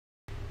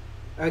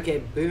Okay,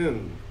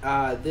 boom.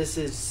 This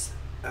is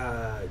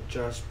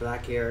Josh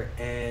Black here,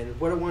 and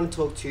what I want to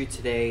talk to you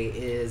today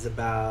is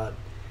about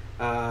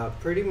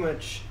pretty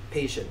much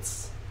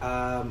patience.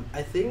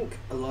 I think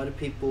a lot of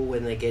people,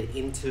 when they get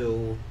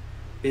into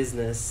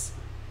business,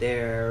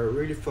 they're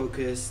really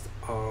focused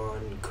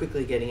on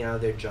quickly getting out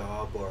of their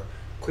job or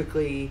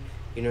quickly,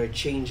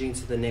 changing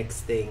to the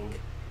next thing.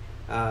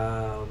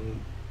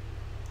 Um,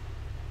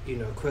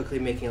 quickly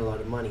making a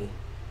lot of money.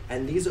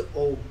 And these are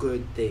all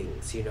good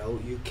things,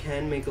 You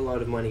can make a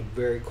lot of money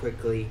very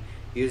quickly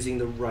using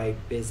the right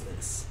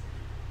business.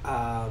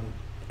 Um,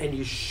 and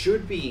you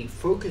should be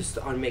focused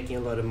on making a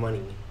lot of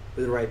money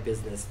with the right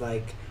business.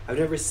 Like, I've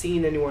never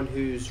seen anyone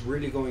who's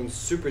really going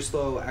super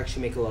slow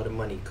actually make a lot of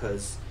money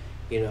because,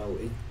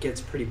 it gets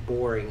pretty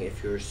boring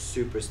if you're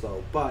super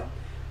slow. But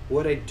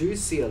what I do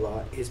see a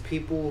lot is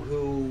people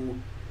who,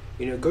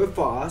 go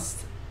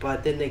fast,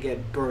 but then they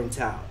get burnt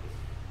out.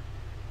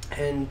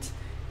 And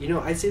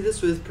I say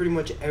this with pretty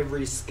much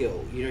every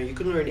skill. You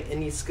can learn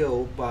any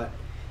skill, but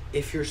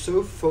if you're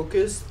so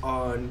focused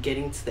on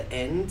getting to the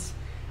end,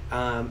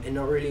 and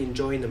not really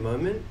enjoying the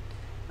moment,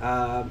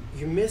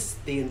 you miss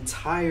the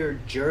entire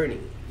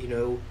journey.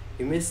 You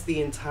miss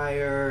the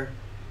entire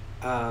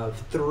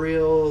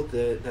thrill,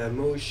 the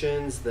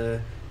emotions,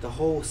 the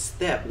whole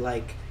step.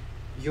 Like,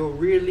 you're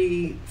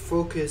really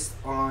focused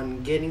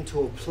on getting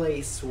to a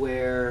place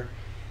where,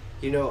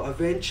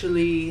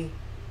 eventually,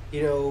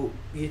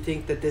 you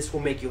think that this will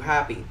make you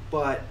happy,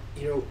 but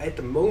at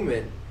the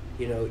moment,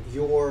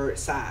 you're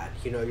sad,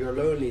 you're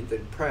lonely,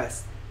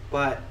 depressed,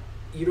 but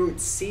you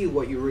don't see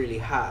what you really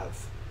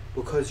have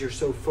because you're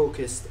so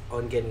focused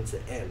on getting to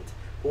the end.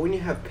 But when you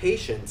have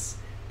patience,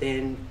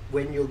 then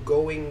when you're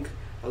going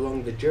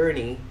along the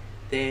journey,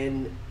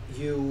 then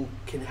you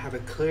can have a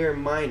clear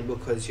mind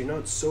because you're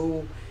not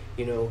so,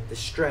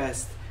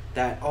 distressed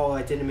that, oh,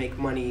 I didn't make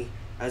money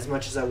as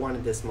much as I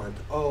wanted this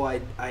month. Oh,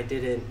 I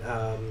didn't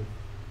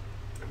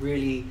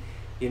really,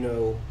 you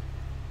know,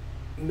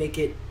 make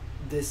it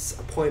this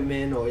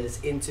appointment or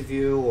this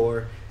interview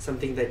or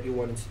something that you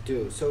wanted to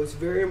do. So it's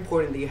very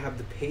important that you have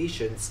the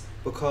patience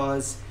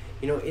because,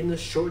 in the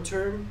short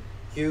term,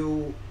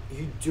 you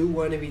do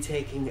want to be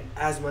taking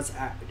as much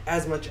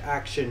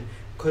action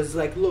because,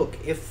 like, look,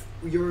 if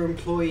your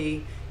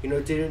employee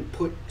didn't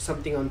put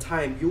something on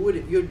time,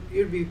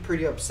 you'd be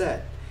pretty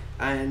upset,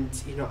 and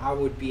I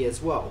would be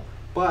as well.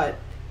 But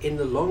in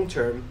the long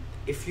term,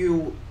 if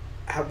you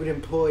have an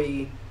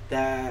employee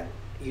that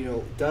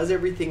does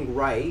everything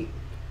right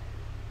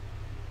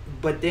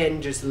but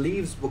then just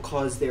leaves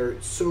because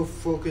they're so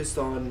focused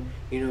on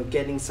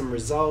getting some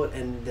result,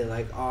 and they're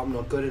like, oh, I'm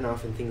not good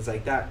enough and things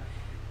like that,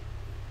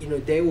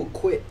 they will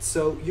quit.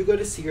 So you got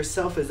to see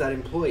yourself as that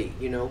employee.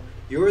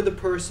 You're the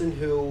person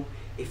who,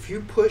 if you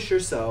push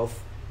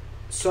yourself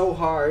so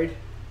hard,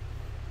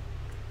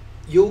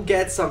 you'll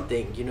get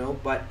something,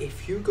 but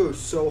if you go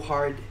so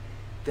hard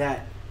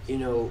that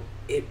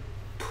it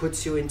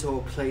puts you into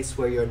a place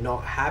where you're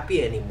not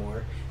happy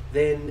anymore,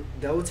 then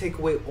that will take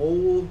away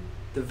all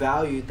the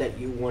value that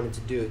you wanted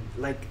to do.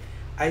 Like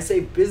I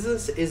say,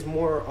 business is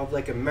more of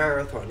like a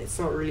marathon. It's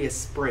not really a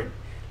sprint.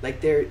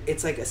 Like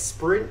it's like a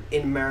sprint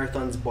in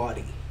marathon's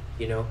body.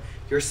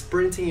 You're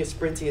sprinting,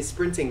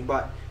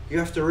 but you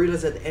have to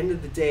realize at the end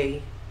of the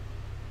day,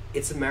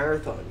 it's a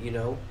marathon.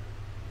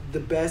 The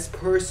best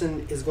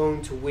person is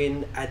going to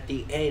win at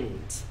the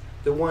end.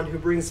 The one who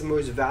brings the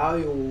most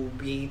value will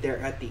be there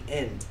at the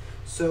end.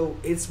 So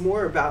it's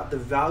more about the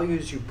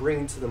values you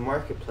bring to the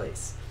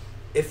marketplace.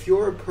 If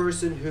you're a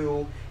person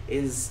who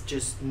is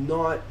just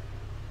not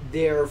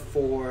there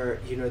for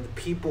the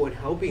people and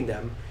helping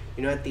them,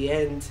 at the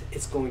end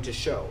it's going to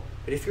show.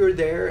 But if you're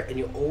there and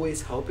you're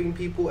always helping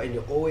people and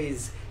you're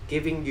always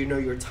giving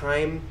your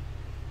time,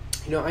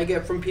 I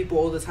get from people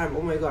all the time,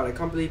 oh my god, I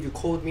can't believe you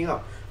called me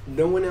up.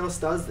 No one else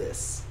does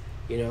this.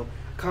 I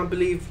can't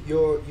believe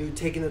you're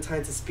taking the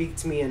time to speak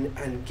to me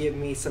and give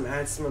me some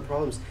answers to my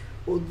problems.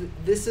 Well,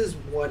 this is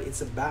what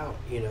it's about.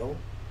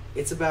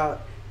 It's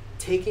about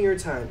taking your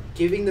time,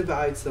 giving the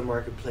value to the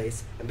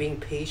marketplace, and being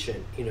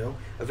patient.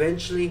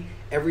 Eventually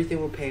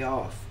everything will pay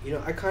off.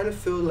 I kind of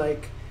feel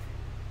like,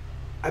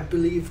 I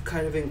believe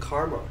kind of in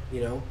karma.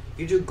 You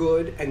do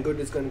good and good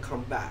is going to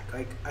come back.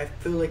 Like, I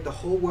feel like the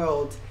whole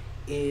world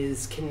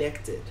is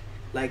connected.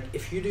 Like,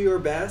 if you do your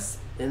best,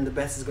 then the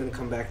best is going to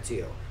come back to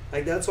you.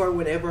 Like, that's why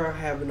whenever I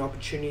have an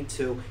opportunity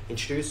to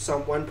introduce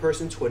one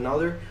person to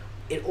another,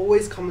 it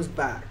always comes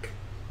back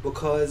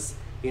because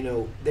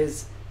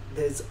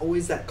there's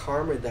always that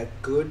karma, that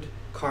good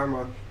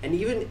karma. And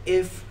even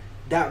if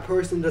that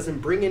person doesn't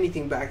bring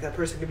anything back, that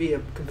person could be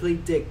a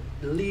complete dick,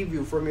 leave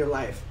you from your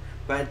life,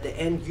 but at the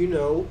end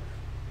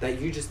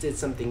that you just did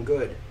something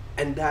good,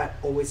 and that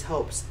always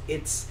helps.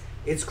 It's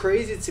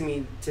crazy to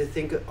me to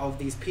think of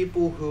these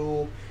people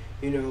who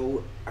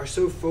are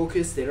so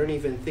focused they don't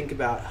even think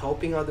about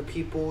helping other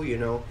people,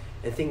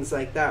 and things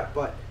like that.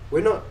 But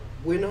we're not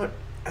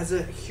as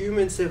a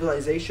human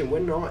civilization, we're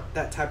not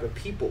that type of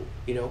people.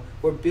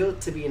 We're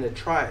built to be in a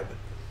tribe.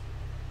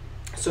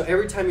 So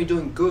every time you're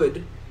doing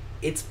good,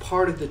 it's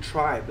part of the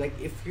tribe. Like,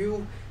 if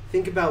you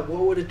think about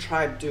what would a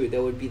tribe do.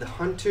 There would be the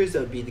hunters,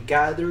 there would be the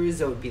gatherers,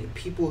 there would be the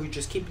people who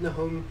just keeping the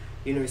home,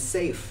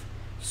 safe.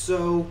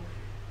 So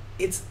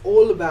it's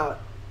all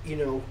about,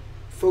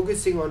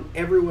 focusing on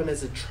everyone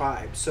as a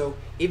tribe. So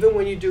even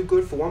when you do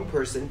good for one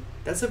person,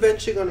 that's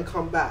eventually going to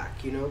come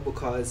back,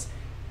 because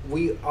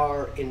we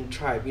are in a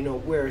tribe.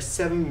 We're a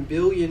 7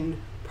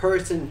 billion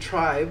person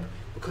tribe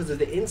because of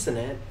the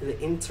internet, the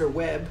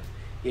interweb,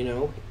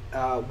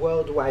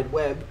 World Wide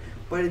Web.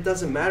 But it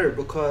doesn't matter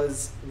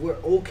because we're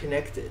all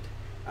connected.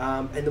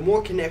 And the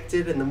more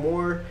connected and the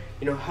more,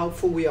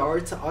 helpful we are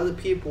to other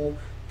people,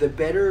 the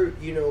better,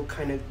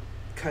 kind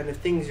of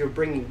things you're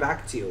bringing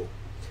back to you.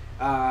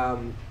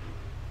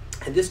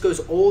 And this goes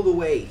all the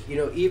way,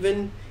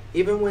 even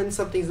when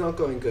something's not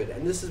going good.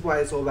 And this is why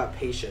it's all about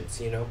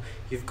patience.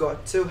 You've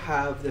got to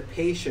have the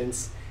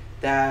patience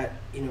that,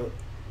 you're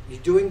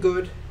doing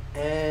good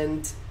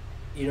and,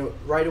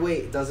 right away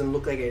it doesn't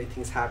look like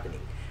anything's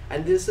happening.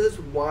 And this is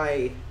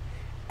why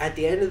at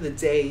the end of the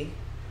day,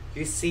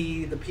 you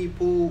see the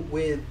people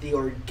with the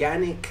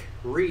organic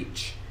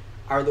reach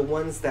are the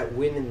ones that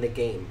win in the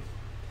game.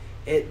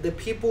 The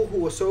people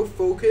who are so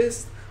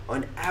focused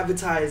on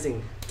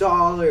advertising,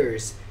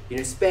 dollars,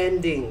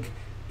 spending,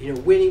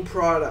 winning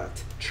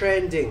product,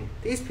 trending.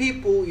 These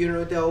people,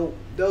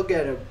 they'll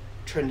get a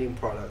trending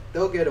product.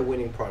 They'll get a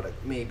winning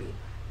product, maybe.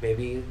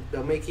 Maybe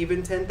they'll make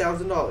even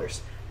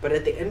 $10,000. But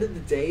at the end of the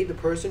day, the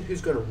person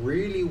who's going to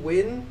really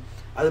win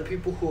are the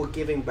people who are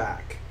giving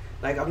back.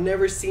 Like, I've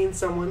never seen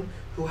someone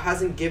who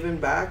hasn't given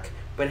back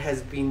but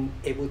has been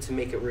able to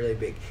make it really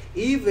big.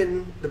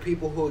 Even the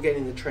people who are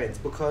getting the trends,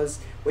 because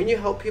when you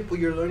help people,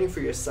 you're learning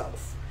for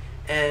yourself.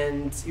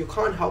 And you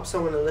can't help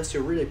someone unless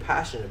you're really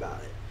passionate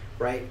about it,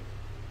 right?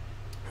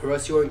 Or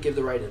else you won't give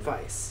the right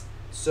advice.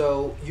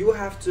 So you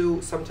have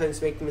to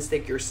sometimes make the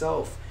mistake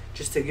yourself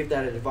just to give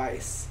that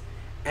advice.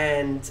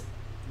 And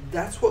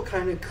that's what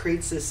kind of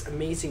creates this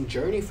amazing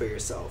journey for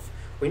yourself.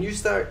 When you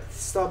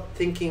stop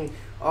thinking,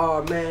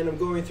 oh man, I'm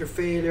going through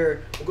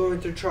failure, I'm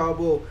going through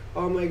trouble,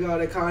 oh my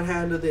god, I can't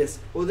handle this.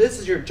 Well, this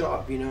is your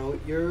job,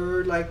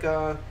 you're like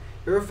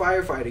you're a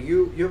firefighter.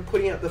 You're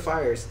putting out the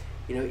fires.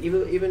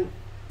 Even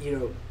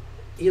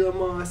Elon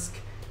Musk,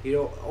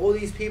 all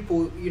these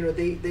people,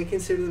 they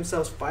consider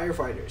themselves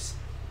firefighters.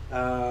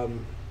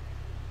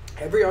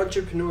 Every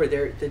entrepreneur,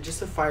 they're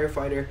just a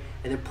firefighter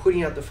and they're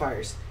putting out the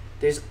fires.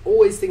 There's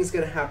always things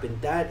going to happen.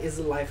 That is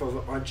the life of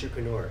an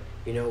entrepreneur.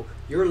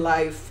 Your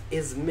life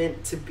is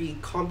meant to be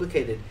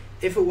complicated.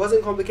 If it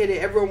wasn't complicated,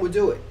 everyone would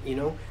do it.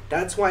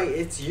 That's why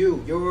it's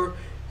you.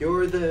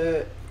 You're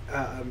the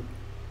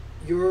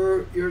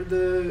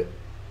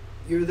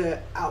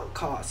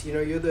outcast.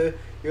 You're the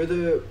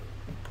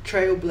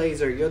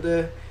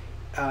trailblazer.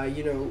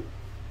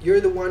 You're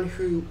the one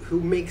who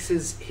makes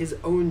his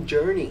own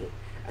journey.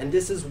 And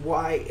this is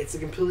why it's a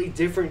completely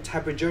different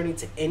type of journey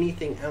to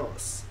anything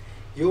else.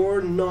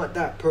 You're not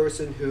that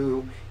person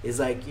who is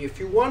like, if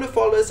you want to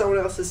follow someone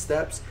else's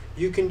steps,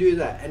 you can do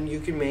that and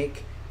you can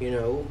make,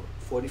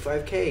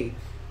 45K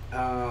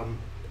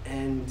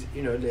and,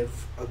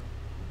 live a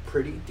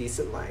pretty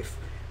decent life.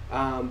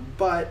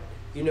 But,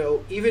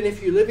 even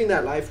if you're living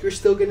that life, you're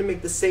still going to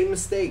make the same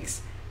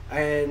mistakes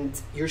and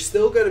you're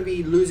still going to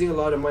be losing a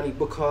lot of money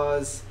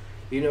because,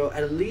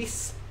 at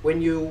least when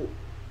you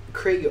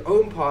create your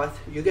own path,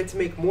 you get to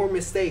make more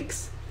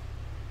mistakes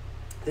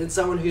than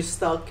someone who's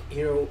stuck,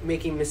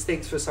 making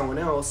mistakes for someone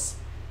else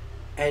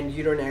and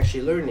you don't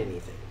actually learn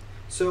anything.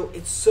 So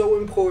it's so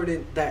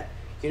important that,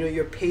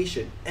 you're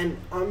patient. And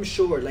I'm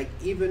sure, like,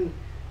 even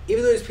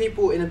those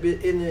people in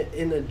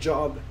a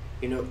job,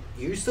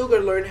 you still got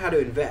to learn how to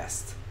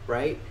invest,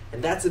 right?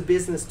 And that's a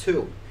business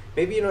too.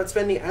 Maybe you're not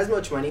spending as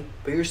much money,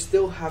 but you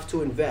still have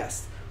to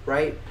invest,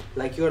 right?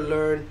 Like, you got to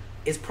learn,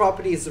 is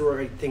property is the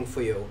right thing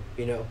for you?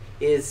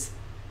 Is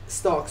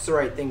stocks the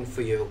right thing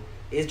for you?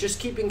 Is just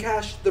keeping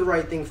cash the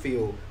right thing for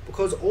you?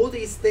 Because all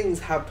these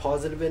things have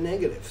positive and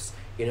negatives.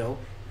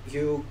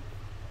 You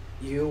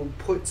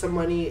put some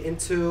money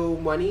into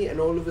money and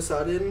all of a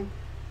sudden,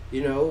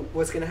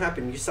 what's going to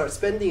happen? You start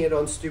spending it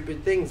on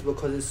stupid things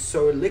because it's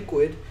so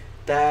liquid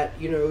that,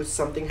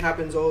 something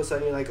happens, all of a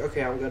sudden you're like,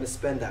 okay, I'm going to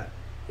spend that.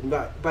 And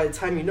by the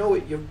time you know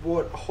it, you've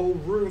bought a whole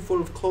room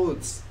full of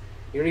clothes.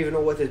 You don't even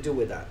know what to do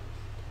with that.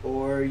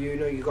 Or,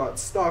 you got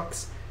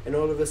stocks and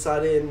all of a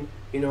sudden,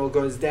 it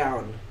goes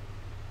down.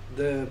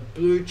 The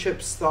blue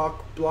chip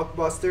stock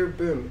Blockbuster,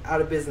 boom,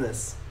 out of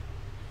business.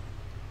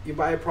 You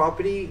buy a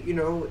property,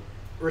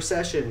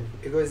 recession,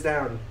 it goes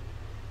down.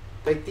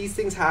 Like, these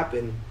things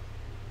happen.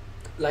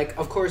 Like,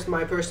 of course,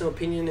 my personal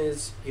opinion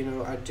is,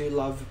 I do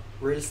love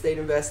real estate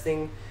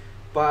investing,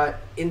 but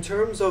in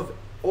terms of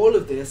all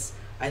of this,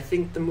 I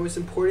think the most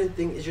important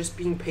thing is just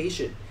being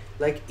patient.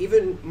 Like,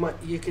 even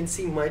you can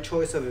see my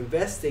choice of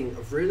investing,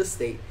 of real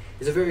estate,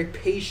 is a very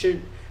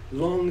patient,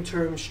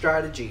 long-term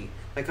strategy.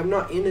 Like, I'm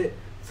not in it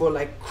for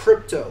like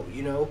crypto,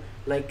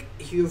 like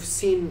you've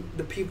seen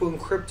the people in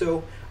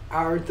crypto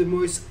are the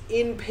most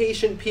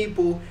impatient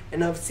people,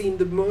 and I've seen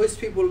the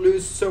most people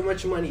lose so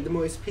much money. The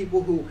most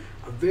people who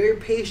are very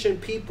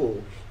patient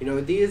people. You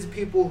know, these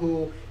people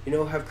who, you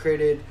know, have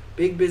created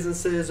big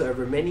businesses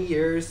over many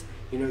years,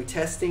 you know,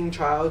 testing,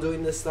 trial,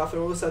 doing this stuff,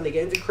 and all of a sudden they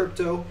get into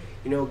crypto,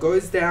 you know,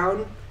 goes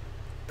down,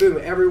 boom,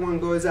 everyone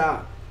goes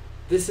out.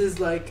 This is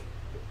like,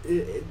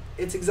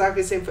 it's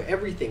exactly the same for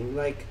everything.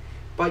 Like,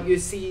 but you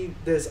see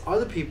there's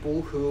other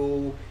people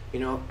who, you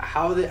know,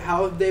 how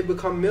have they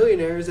become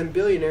millionaires and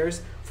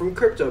billionaires from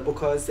crypto?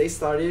 Because they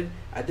started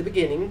at the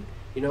beginning,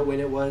 you know, when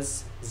it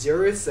was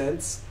 0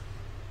 cents.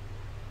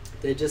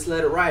 They just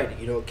let it ride,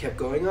 you know, kept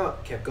going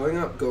up,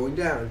 going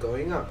down,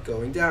 going up,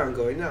 going down,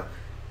 going down.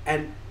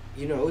 And,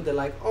 you know, they're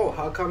like, oh,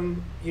 how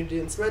come you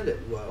didn't spend it?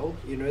 Well,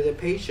 you know, they're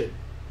patient,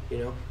 you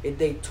know.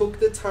 They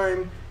took the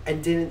time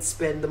and didn't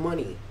spend the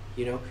money,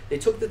 you know. They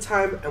took the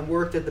time and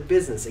worked at the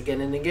business again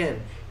and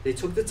again. They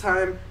took the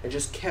time and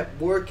just kept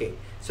working.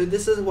 So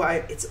this is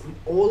why it's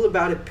all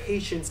about a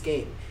patience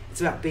game.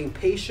 It's about being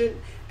patient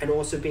and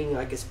also being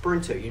like a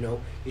sprinter, you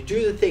know. You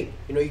do the thing,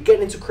 you know, you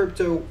get into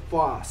crypto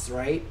fast,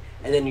 right?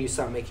 And then you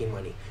start making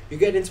money. You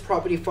get into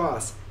property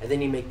fast, and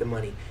then you make the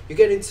money. You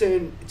get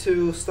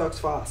into stocks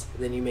fast,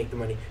 and then you make the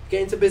money. You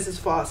get into business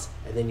fast,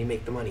 and then you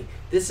make the money.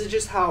 This is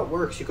just how it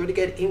works. You got to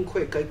get in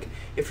quick. Like,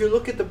 if you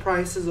look at the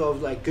prices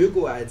of like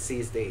Google ads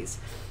these days,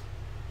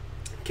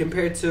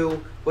 compared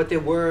to what they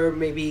were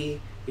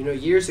maybe, you know,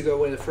 years ago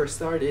when it first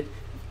started,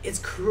 it's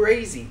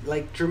crazy.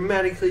 Like,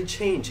 dramatically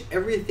changed.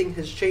 Everything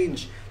has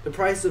changed. The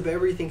price of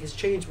everything has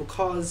changed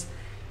because,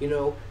 you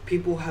know,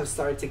 people have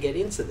started to get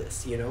into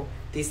this, you know.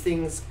 These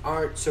things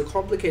aren't so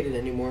complicated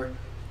anymore.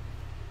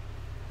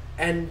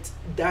 And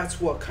that's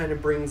what kind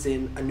of brings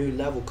in a new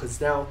level, because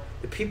now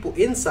the people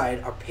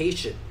inside are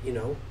patient, you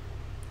know.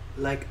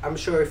 Like, I'm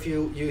sure if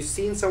you've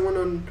seen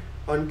someone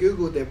on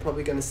Google, they're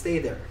probably going to stay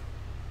there.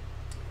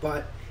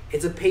 But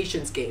it's a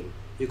patience game.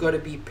 You got to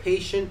be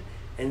patient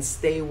and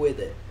stay with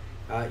it.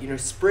 You know,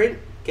 sprint,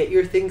 get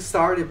your thing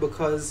started,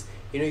 because,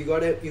 you know, you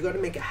got to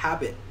make a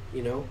habit,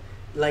 you know.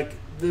 Like,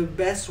 the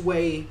best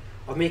way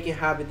of making a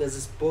habit, there's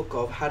this book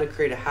of how to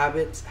create a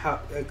habit,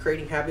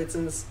 creating habits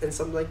and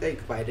something like that. You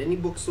can buy it at any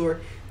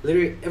bookstore.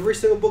 Literally every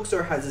single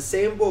bookstore has the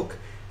same book,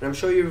 and I'm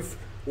sure you've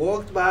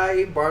walked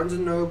by Barnes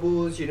and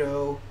Nobles, you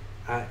know,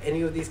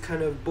 any of these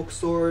kind of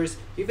bookstores.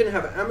 You even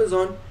have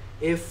Amazon.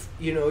 If,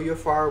 you know, you're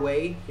far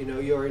away, you know,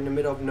 you're in the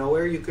middle of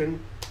nowhere, you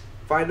can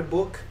find a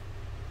book,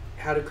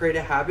 how to create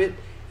a habit,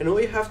 and all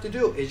you have to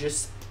do is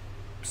just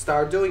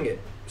start doing it.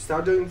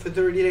 Start doing it for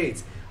 30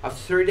 days.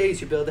 After 30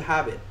 days, you build a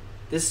habit.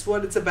 This is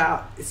what it's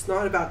about. It's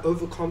not about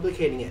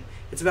overcomplicating it.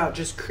 It's about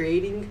just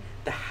creating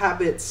the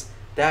habits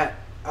that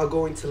are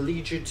going to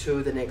lead you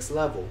to the next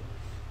level.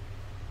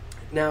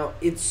 Now,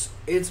 it's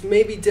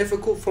maybe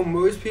difficult for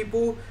most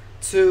people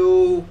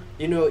to,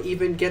 you know,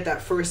 even get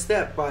that first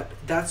step, but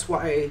that's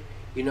why,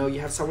 you know, you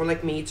have someone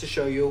like me to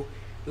show you,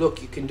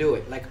 look, you can do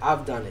it. Like,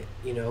 I've done it,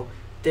 you know.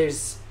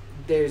 There's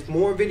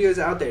more videos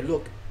out there.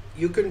 Look,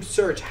 you can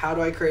search, how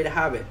do I create a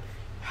habit?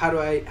 How do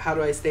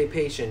I stay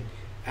patient?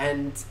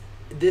 And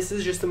this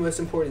is just the most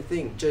important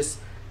thing. Just,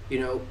 you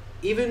know,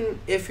 even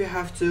if you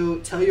have to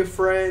tell your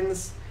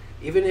friends,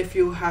 even if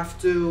you have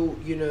to,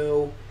 you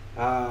know,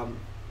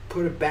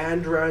 put a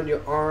band around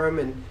your arm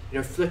and, you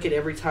know, flick it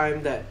every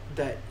time that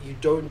you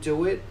don't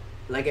do it,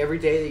 like every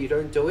day that you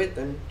don't do it,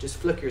 then just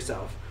flick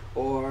yourself.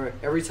 Or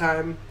every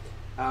time,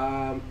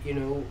 you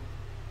know,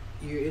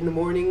 you in the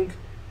morning,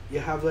 you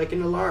have like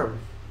an alarm,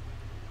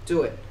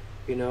 do it,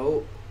 you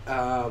know.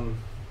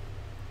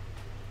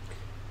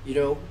 You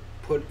know,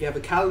 you have a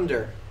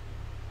calendar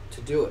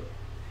to do it.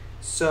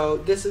 So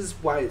this is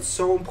why it's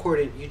so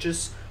important.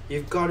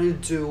 You've got to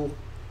do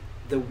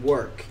the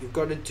work. You've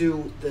got to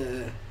do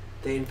the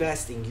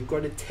investing. You've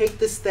got to take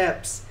the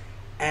steps,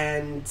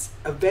 and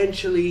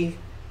eventually,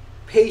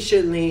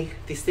 patiently,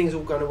 these things are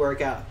going to work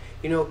out.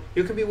 You know,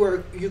 you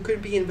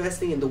could be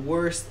investing in the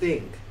worst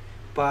thing,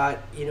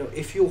 but, you know,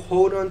 if you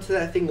hold on to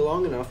that thing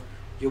long enough,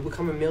 you'll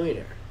become a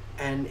millionaire.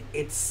 And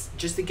it's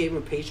just a game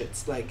of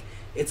patience. Like,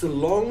 it's a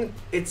long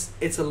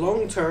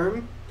term,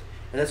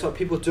 and that's what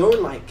people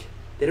don't like.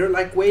 They don't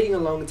like waiting a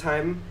long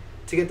time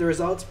to get the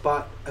results,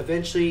 but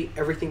eventually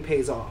everything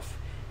pays off.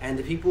 And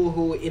the people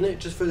who are in it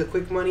just for the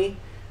quick money,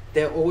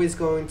 they're always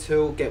going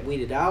to get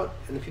weeded out.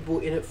 And the people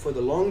in it for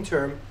the long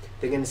term,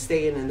 they're going to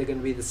stay in, and they're going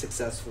to be the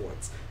successful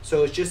ones.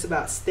 So it's just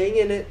about staying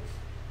in it,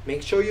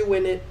 make sure you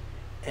win it,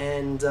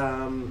 and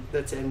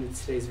that's the end of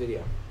today's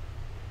video.